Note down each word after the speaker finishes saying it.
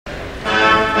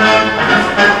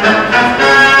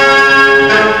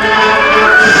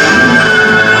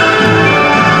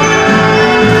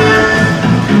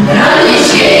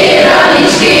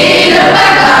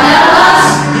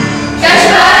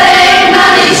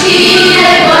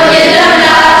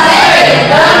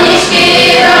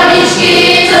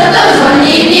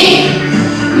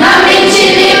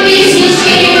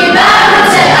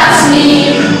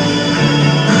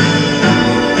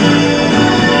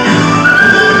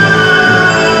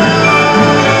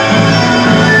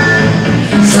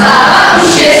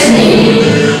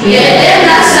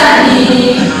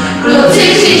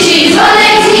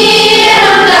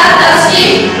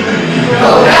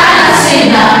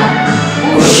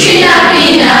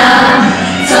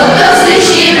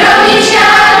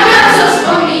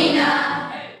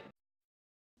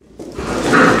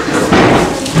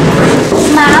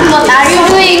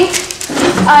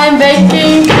I'm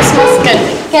baking Christmas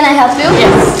candy. Can I help you?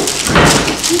 Yes.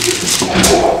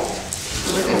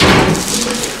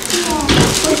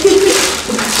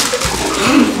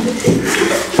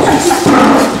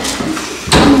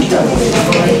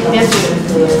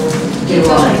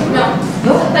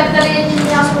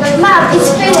 Mom, it's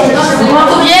finished.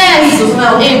 Yes,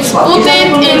 it's put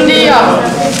it in the oven.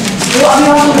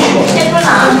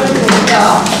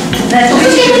 Ne,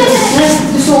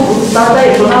 ty jsou, táta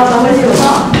je plná, tam je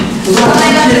dělá. To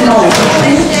znamená, že na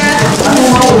tu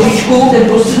malou lžičku, ten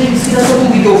prostřední vždycky na takovou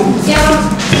výdou.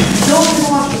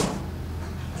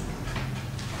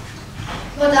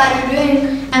 What are you doing?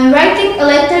 I'm writing a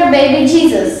letter, baby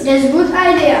Jesus. That's a good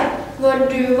idea. What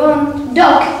do you want?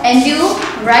 Dog. And you?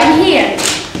 Right here.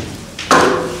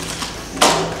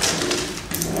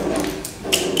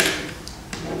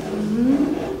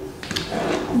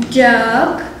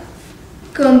 Dog.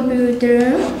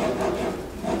 Computer.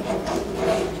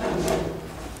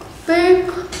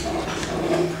 Book.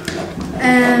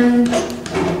 And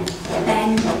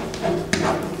pen.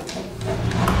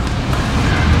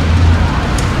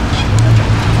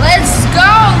 Let's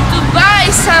go to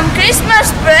buy some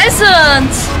Christmas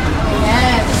presents.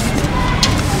 Yes.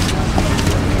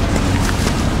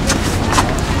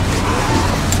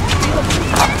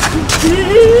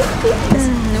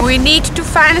 We need to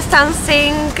find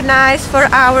something nice for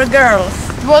our girls.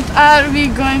 What are we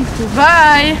going to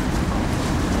buy?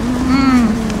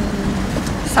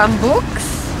 Some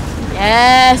books?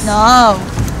 Yes. No.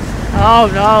 Oh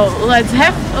no, let's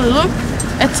have a look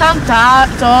at some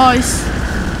toys.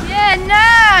 Yeah,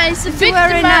 nice. A big,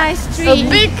 very nice tree. A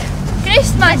big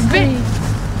Christmas tree.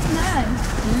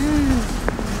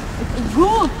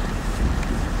 good.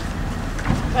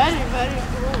 Very, very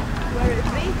good. Very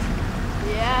big.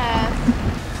 Yeah.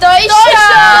 Toy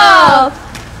shop.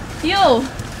 You.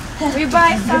 We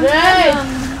buy some Great.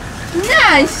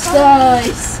 nice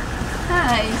toys.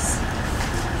 Nice.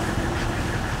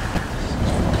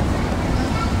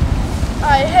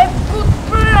 I have good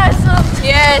present.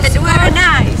 Yes, very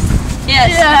nice.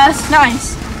 Yes,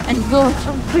 nice and good.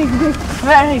 Big,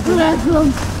 very good.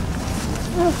 Present.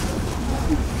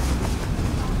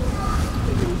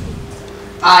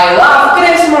 I love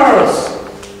Christmas!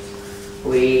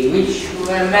 We wish you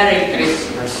a Merry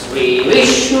Christmas. We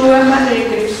wish you a Merry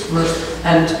Christmas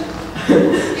and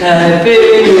Happy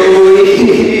New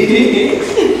Year.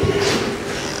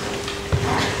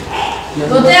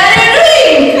 What are you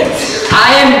doing? I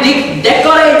am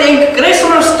decorating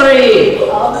Christmas tree.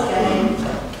 Okay.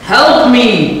 Help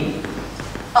me.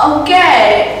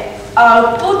 Okay.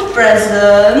 I'll put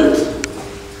present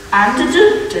under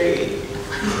the tree.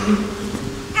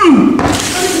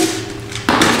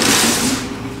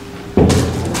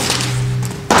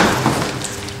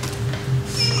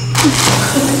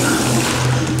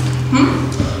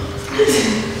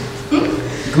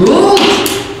 Good.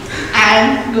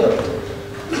 I'm good.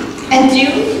 And you?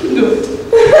 Good.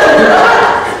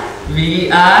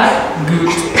 We are good.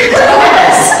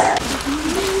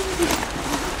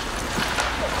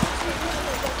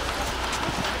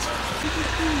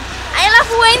 I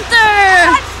love winter.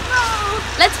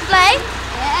 Let's play.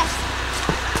 Yes.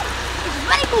 It's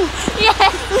very cool.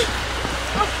 Yes.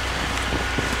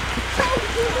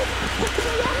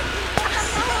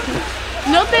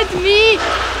 Not at me.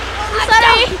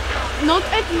 Sorry. Not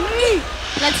at me.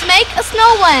 Let's make a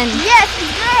snow one. Yes,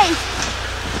 it's great.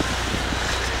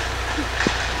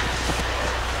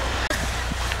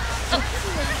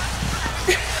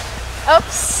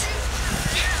 Oops.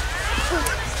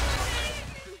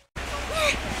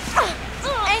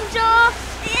 Angel.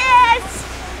 Yes.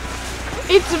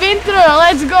 It's winter.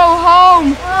 Let's go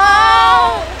home.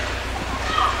 Wow.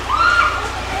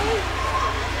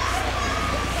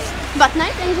 But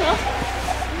night, Angel.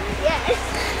 Yes.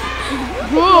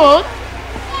 good.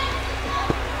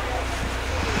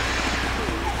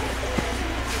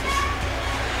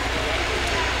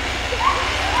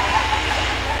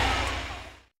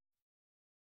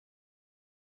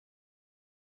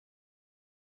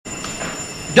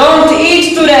 Don't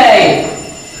eat today!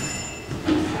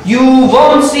 You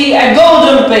won't see a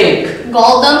golden pig!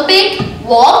 Golden pig?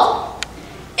 What?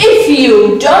 If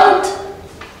you don't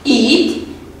eat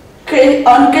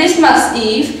on Christmas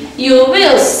Eve, you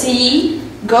will see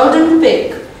golden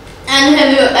pig. And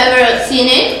have you ever seen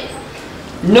it?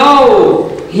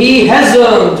 No, he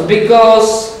hasn't,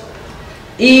 because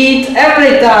eat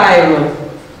every time.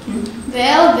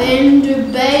 Well, when the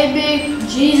baby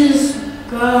Jesus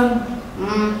come.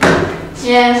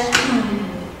 Yes.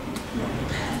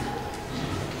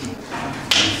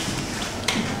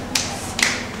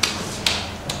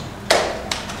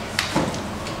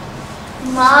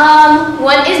 Mom,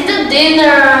 when is the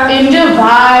dinner? In the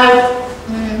vibe.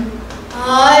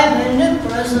 I'm in the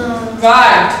present.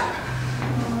 Right.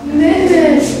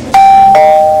 Minutes.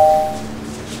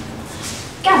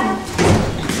 Come.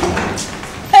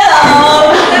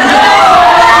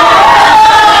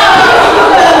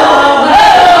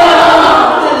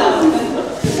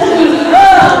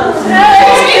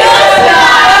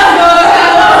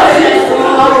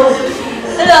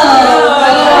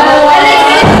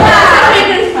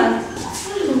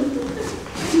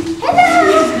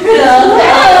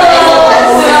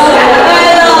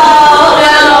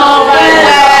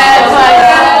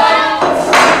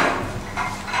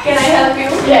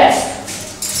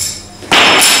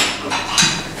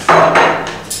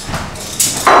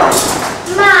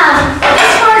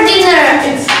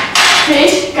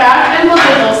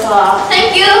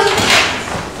 Thank you.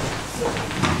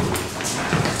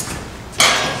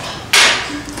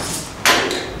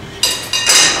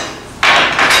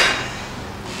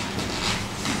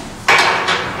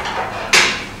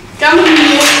 Come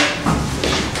here.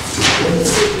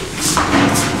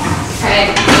 Hey.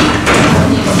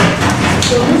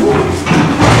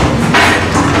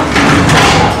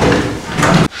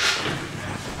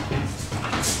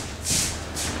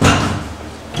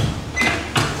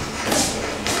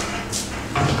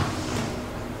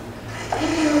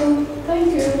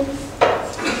 Thank you.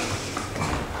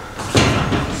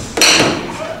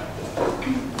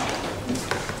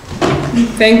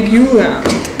 Thank you.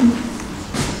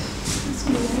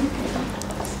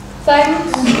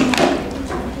 Thanks.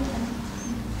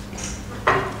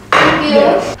 Thank you.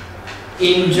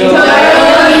 Enjoy.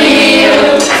 Very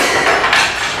good.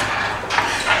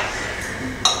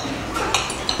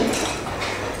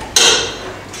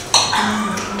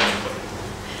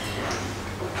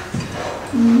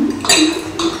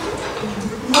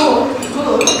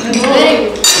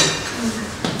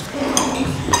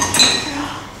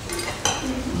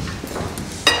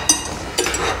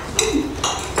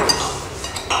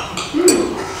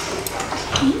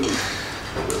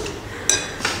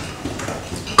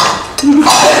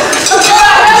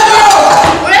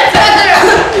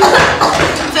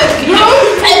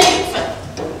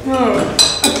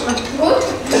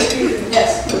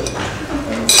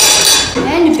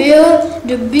 And Bill,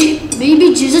 the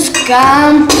baby Jesus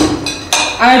come.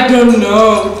 I don't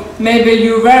know. Maybe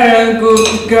you were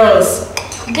good girls.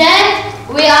 Then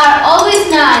we are always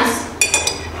nice.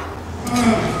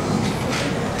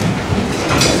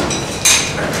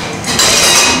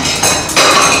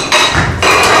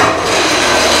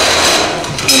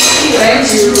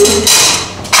 Thank you.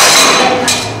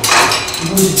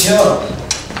 Good job.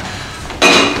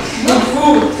 Good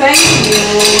food. Thank you.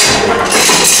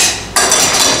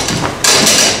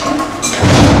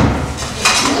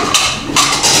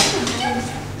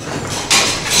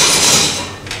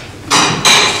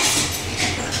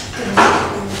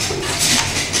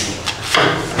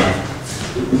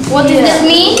 What does that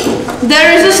mean?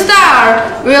 There is a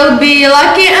star. We'll be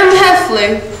lucky and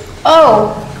happy.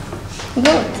 Oh,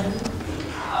 good.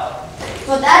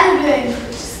 What are you doing?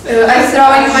 I'm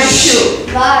throwing my shoe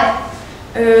Why?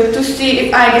 to see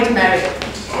if I get married.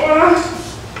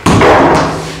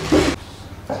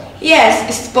 Yes,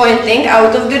 it's pointing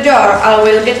out of the door. I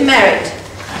will get married.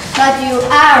 But you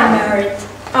are married.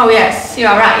 Oh yes, you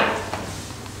are right.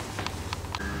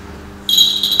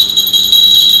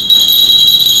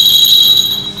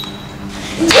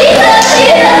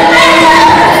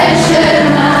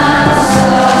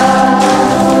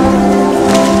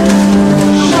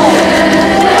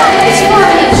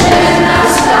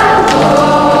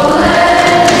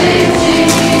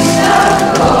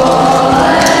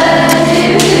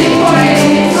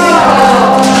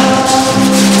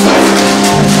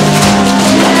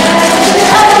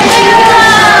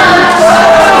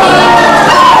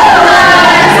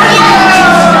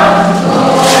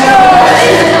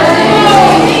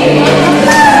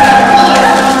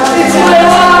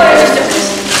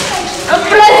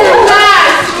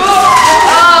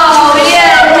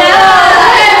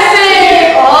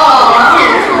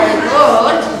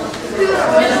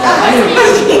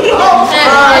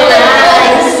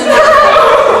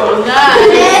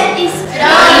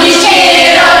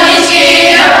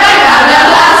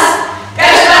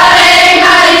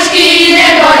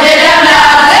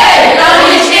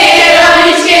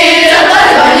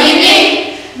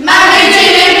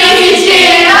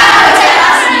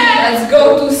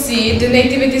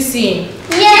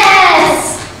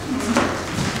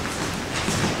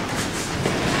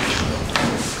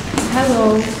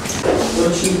 Hello.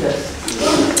 Roční test.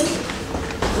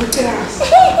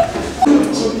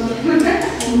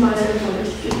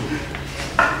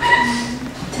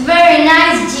 Very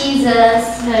nice,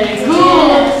 Jesus. Very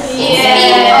good.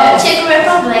 Speak of Czech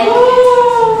Republic.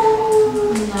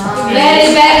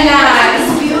 Very, very nice.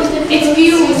 It's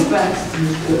beautiful.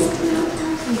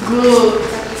 Good.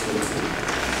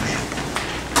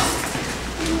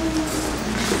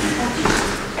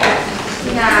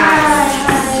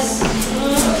 Nice.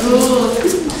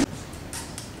 Good.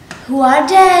 Who are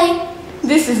they?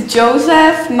 This is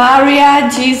Joseph, Maria,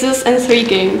 Jesus, and three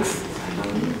kings.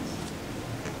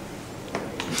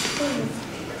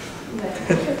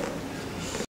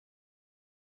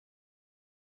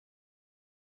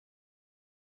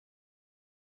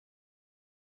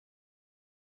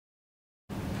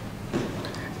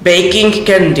 Baking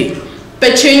candy.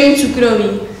 Pečení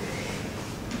cukroví.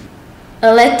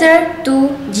 A letter to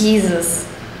Jesus.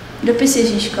 Dopis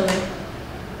Ježíškovi.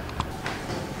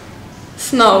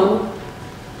 Snow.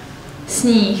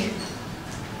 Sníh.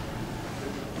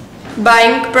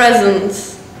 Buying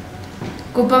presents.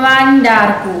 Kupování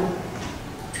dárků.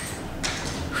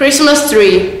 Christmas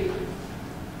tree.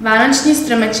 Vánoční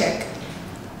stromeček.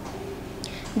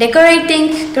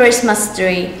 Decorating Christmas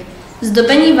tree.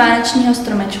 Zdobení vánočního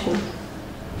stromečku.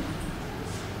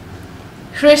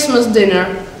 Christmas dinner.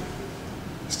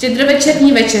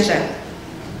 Štědrovečerní večeře.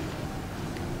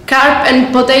 Carb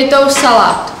and potato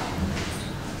salad.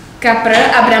 Kapr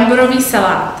a bramborový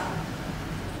salát.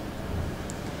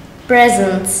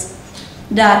 Presents.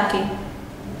 Dárky.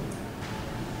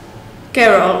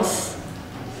 Carols.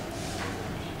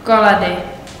 Koledy.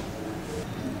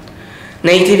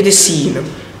 Nativity scene.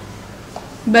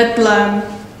 Betlém.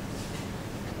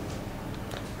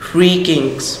 Three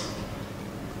kings.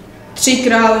 Tři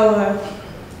králové.